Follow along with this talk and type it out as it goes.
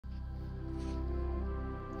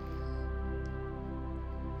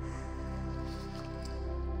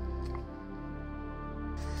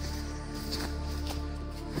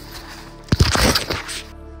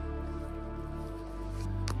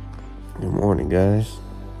morning, guys.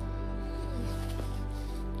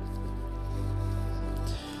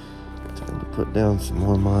 Time to put down some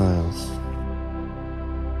more miles.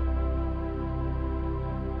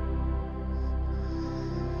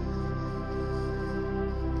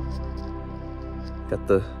 Got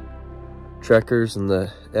the trekkers and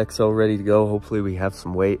the XO ready to go. Hopefully we have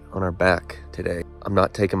some weight on our back today. I'm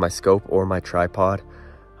not taking my scope or my tripod.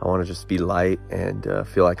 I want to just be light and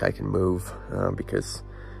feel like I can move because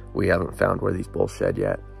we haven't found where these bulls shed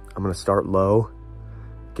yet. I'm going to start low,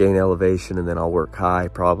 gain elevation, and then I'll work high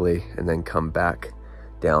probably, and then come back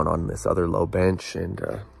down on this other low bench and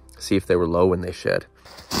see if they were low when they shed.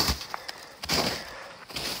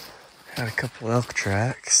 Got a couple elk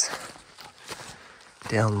tracks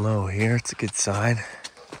down low here. It's a good sign.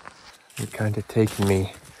 They're kind of taking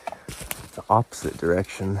me the opposite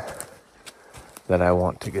direction that I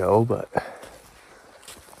want to go, but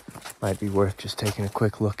might be worth just taking a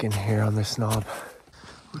quick look in here on this knob.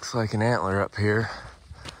 Looks like an antler up here.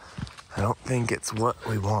 I don't think it's what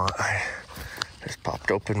we want. I just popped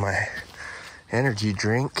open my energy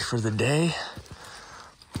drink for the day.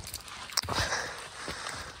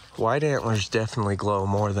 White antlers definitely glow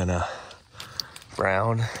more than a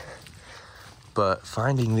brown, but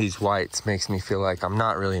finding these whites makes me feel like I'm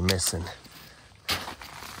not really missing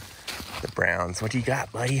the browns. What do you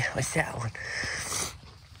got, buddy? What's that one?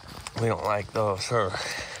 We don't like those, huh?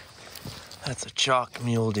 That's a chalk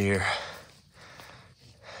mule deer.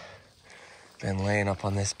 Been laying up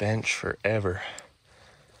on this bench forever.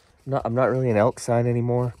 I'm not really an elk sign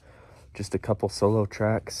anymore. Just a couple solo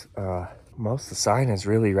tracks. Most of the sign is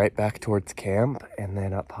really right back towards camp and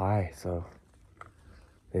then up high, so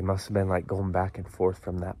they must have been like going back and forth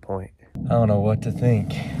from that point. I don't know what to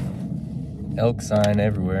think. Elk sign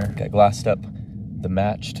everywhere. I glassed up the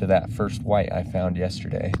match to that first white I found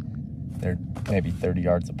yesterday. They're maybe 30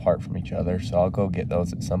 yards apart from each other, so I'll go get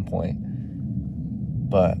those at some point.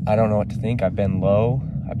 But I don't know what to think. I've been low,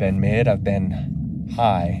 I've been mid, I've been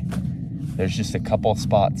high. There's just a couple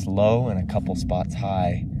spots low and a couple spots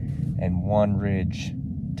high, and one ridge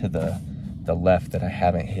to the left that I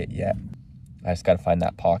haven't hit yet. I just got to find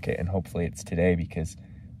that pocket, and hopefully it's today because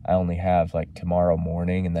I only have like tomorrow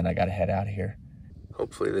morning and then I got to head out of here.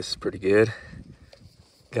 Hopefully this is pretty good.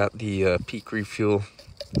 Got the Peak Refuel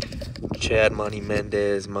Chad Money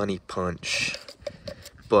Mendez Money Punch,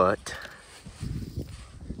 but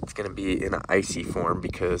it's going to be in an icy form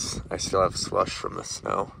because I still have slush from the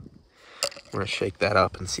snow. I'm going to shake that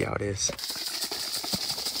up and see how it is.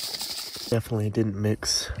 Definitely didn't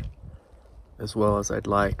mix as well as I'd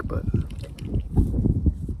like, but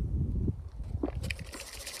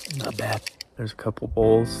not bad. There's a couple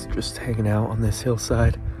bulls just hanging out on this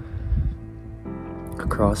hillside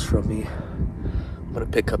across from me. I'm gonna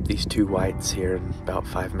pick up these two whites here in about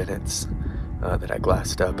 5 minutes that I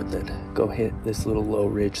glassed up, and then go hit this little low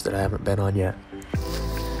ridge that I haven't been on yet.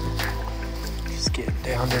 Just getting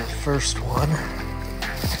down to the first one.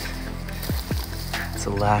 It's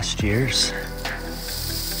a last year's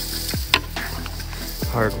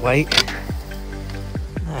hard white.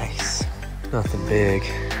 Nice. Nothing big.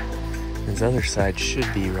 This other side should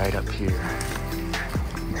be right up here.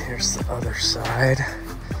 Here's the other side.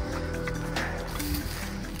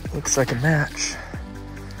 Looks like a match.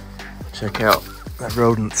 Check out that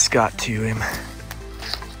rodent's got to him.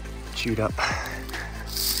 Chewed up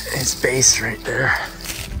his base right there.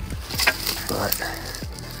 But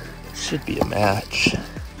should be a match.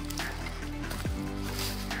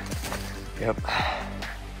 Yep.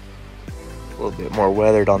 A little bit more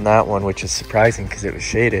weathered on that one, which is surprising because it was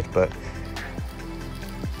shaded, but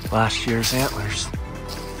last year's antlers.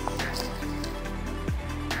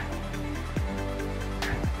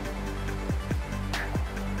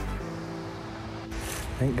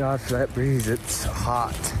 Thank God for that breeze. It's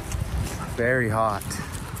hot, very hot.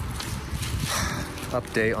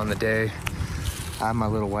 Update on the day. I have my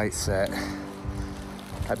little white set.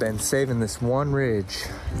 I've been saving this one ridge,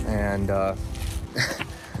 and I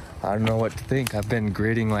don't know what to think. I've been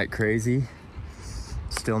gridding like crazy.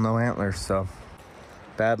 Still no antlers, so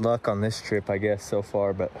bad luck on this trip, I guess, so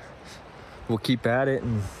far, but we'll keep at it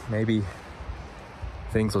and maybe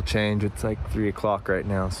things will change. It's like 3 o'clock right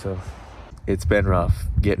now, so it's been rough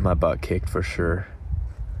getting my butt kicked for sure,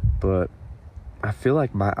 but I feel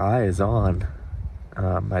like my eye is on.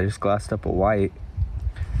 I just glassed up a white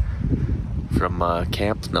from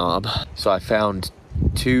Camp Knob. So I found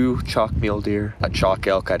 2 chalk mule deer, a chalk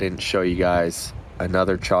elk I didn't show you guys,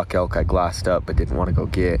 another chalk elk I glassed up but didn't want to go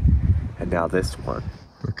get, and now this one.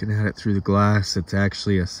 Looking at it through the glass, it's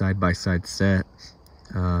actually a side-by-side set,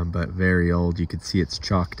 but very old. You can see it's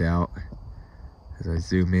chalked out as I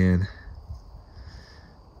zoom in.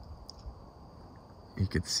 You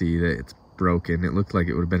could see that it's broken. It looked like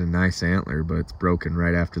it would have been a nice antler, but it's broken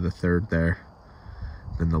right after the third there.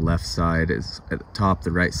 Then the left side is at the top,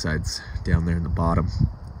 the right side's down there in the bottom.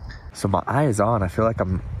 So my eye is on. I feel like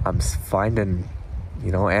I'm finding,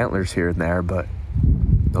 you know, antlers here and there, but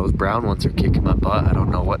those brown ones are kicking my butt. I don't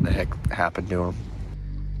know what the heck happened to them.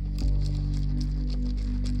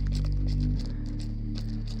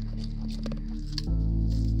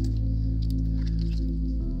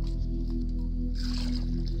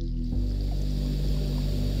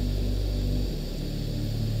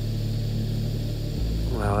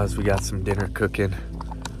 Well, as we got some dinner cooking,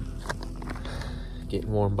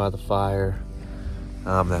 getting warm by the fire,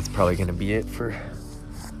 that's probably gonna be it for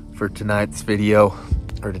tonight's video,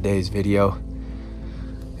 or today's video.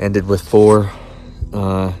 Ended with 4.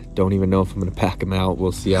 Don't even know if I'm gonna pack them out.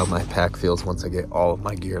 We'll see how my pack feels once I get all of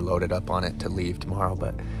my gear loaded up on it to leave tomorrow.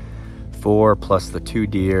 But 4 plus the 2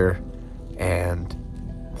 deer and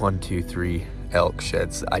 1, 2, 3 elk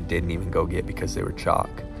sheds I didn't even go get because they were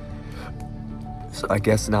chalk. So I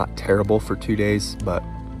guess not terrible for 2 days, but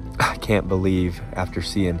I can't believe after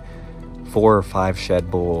seeing 4 or 5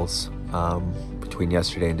 shed bulls between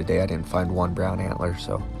yesterday and today, I didn't find 1 brown antler.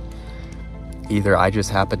 So either I just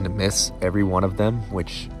happened to miss every one of them,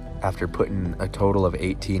 which after putting a total of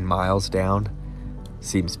 18 miles down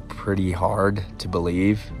seems pretty hard to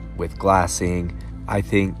believe with glassing. I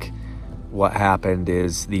think what happened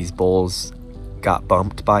is these bulls got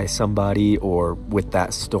bumped by somebody, or with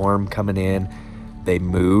that storm coming in, they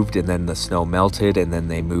moved and then the snow melted and then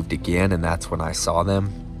they moved again, and that's when I saw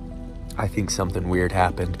them. I think something weird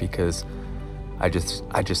happened because I just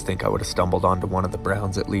think I would have stumbled onto one of the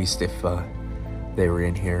browns at least if they were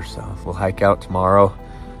in here. So we'll hike out tomorrow,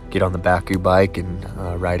 get on the Baku bike and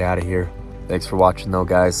ride out of here. Thanks for watching though,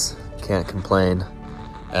 guys. Can't complain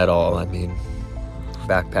at all. I mean,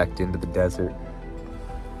 backpacked into the desert,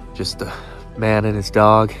 just a man and his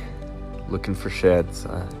dog looking for sheds.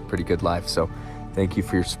 Pretty good life. So thank you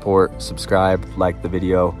for your support. Subscribe, like the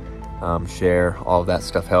video, share, all of that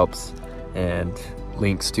stuff helps. And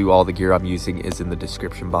links to all the gear I'm using is in the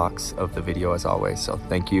description box of the video as always. So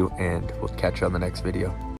thank you, and we'll catch you on the next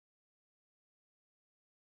video.